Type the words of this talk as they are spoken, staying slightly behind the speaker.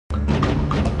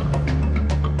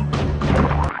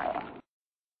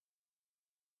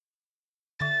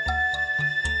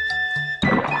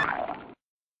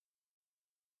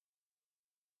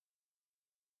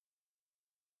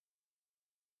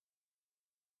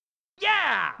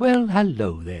Well,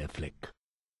 hello there, Flick.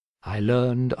 I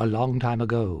learned a long time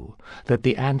ago that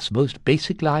the ant's most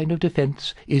basic line of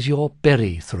defense is your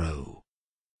berry throw.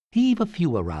 Heave a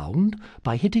few around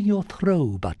by hitting your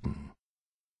throw button.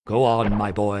 Go on,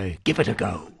 my boy, give it a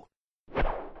go.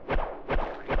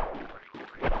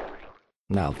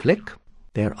 Now, Flick,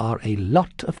 there are a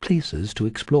lot of places to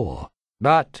explore,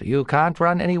 but you can't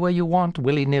run anywhere you want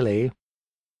willy-nilly.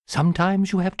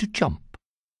 Sometimes you have to jump.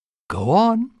 Go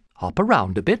on, hop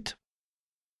around a bit.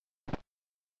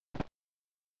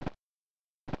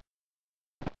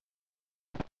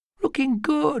 Looking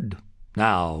good.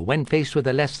 Now, when faced with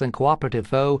a less than cooperative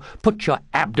foe, put your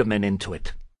abdomen into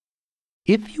it.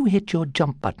 If you hit your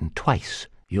jump button twice,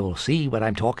 you'll see what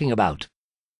I'm talking about.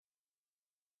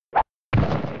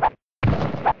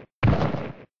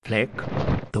 Flick,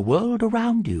 the world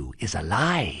around you is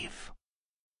alive.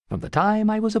 From the time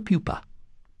I was a pupa,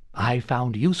 I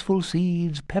found useful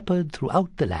seeds peppered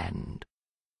throughout the land.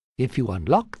 If you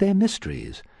unlock their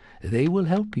mysteries, they will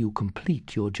help you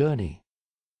complete your journey.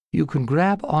 You can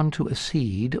grab onto a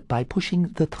seed by pushing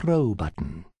the throw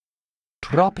button.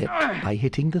 Drop it by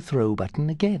hitting the throw button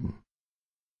again.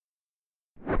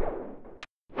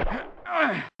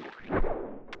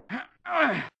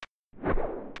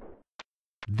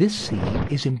 This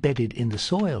seed is embedded in the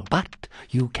soil, but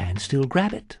you can still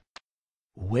grab it.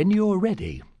 When you're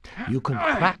ready, you can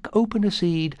crack open a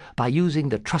seed by using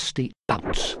the trusty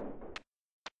bounce.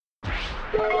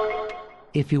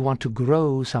 If you want to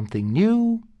grow something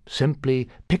new, simply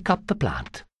pick up the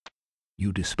plant.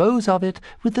 You dispose of it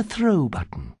with the throw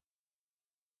button.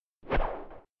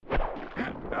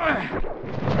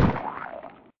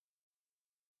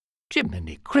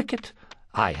 Jiminy cricket!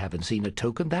 I haven't seen a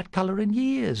token that colour in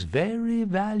years. Very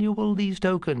valuable, these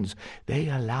tokens. They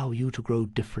allow you to grow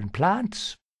different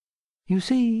plants. You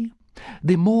see,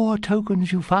 the more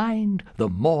tokens you find, the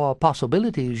more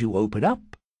possibilities you open up.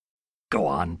 Go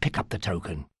on, pick up the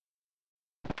token.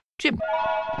 Jim,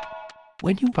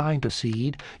 when you find a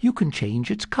seed, you can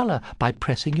change its colour by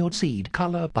pressing your seed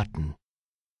colour button.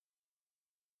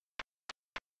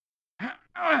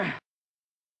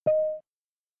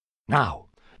 Now,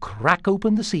 crack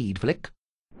open the seed, Flick.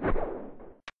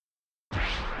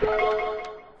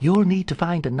 You'll need to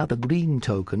find another green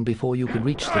token before you can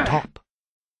reach the top.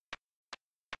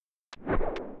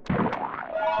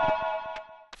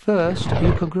 First,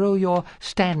 you can grow your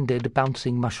standard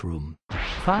bouncing mushroom.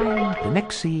 Find the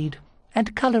next seed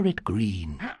and colour it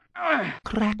green.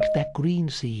 Crack that green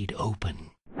seed open.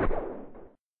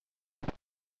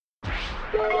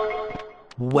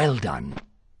 Well done.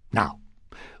 Now,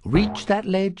 reach that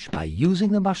ledge by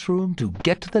using the mushroom to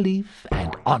get to the leaf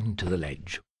and onto the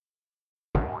ledge.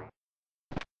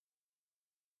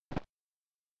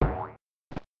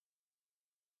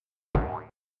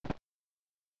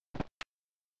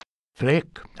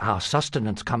 Flick, our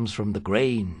sustenance comes from the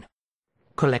grain.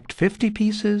 Collect 50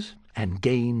 pieces and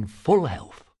gain full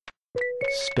health.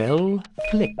 Spell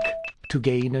Flick to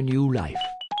gain a new life.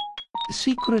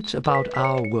 Secrets about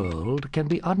our world can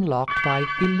be unlocked by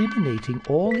eliminating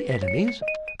all the enemies,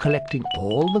 collecting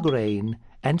all the grain,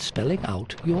 and spelling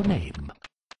out your name.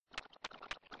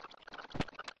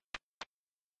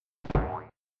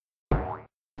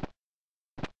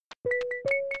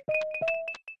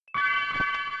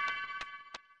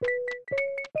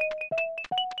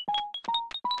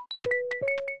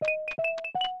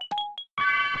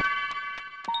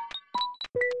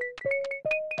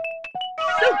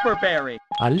 Superberry!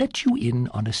 I'll let you in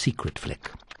on a secret,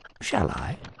 Flick. Shall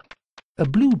I? A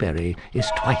blueberry is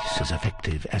twice as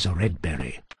effective as a red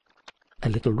berry. A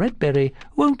little red berry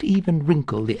won't even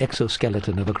wrinkle the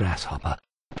exoskeleton of a grasshopper.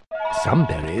 Some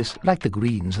berries, like the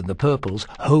greens and the purples,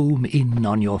 home in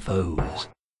on your foes.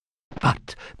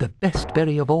 But the best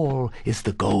berry of all is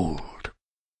the gold.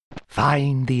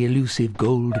 Find the elusive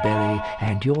gold berry,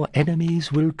 and your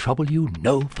enemies will trouble you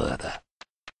no further.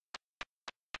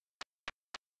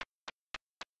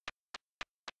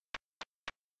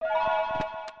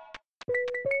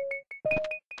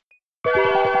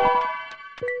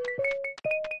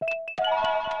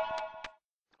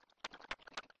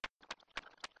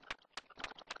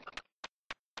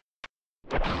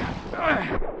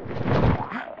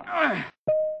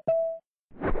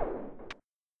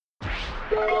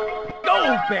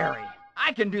 Goldberry!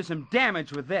 I can do some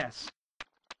damage with this.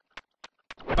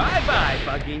 Bye-bye,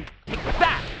 Buggy. Take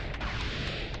that!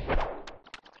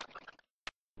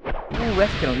 Ooh,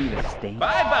 that's gonna leave a stain.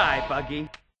 Bye-bye, Buggy.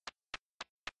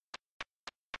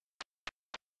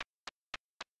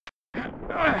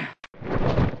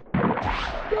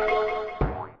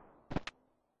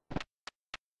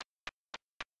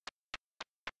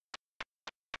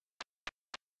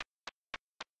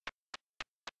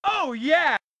 Oh,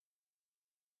 yeah!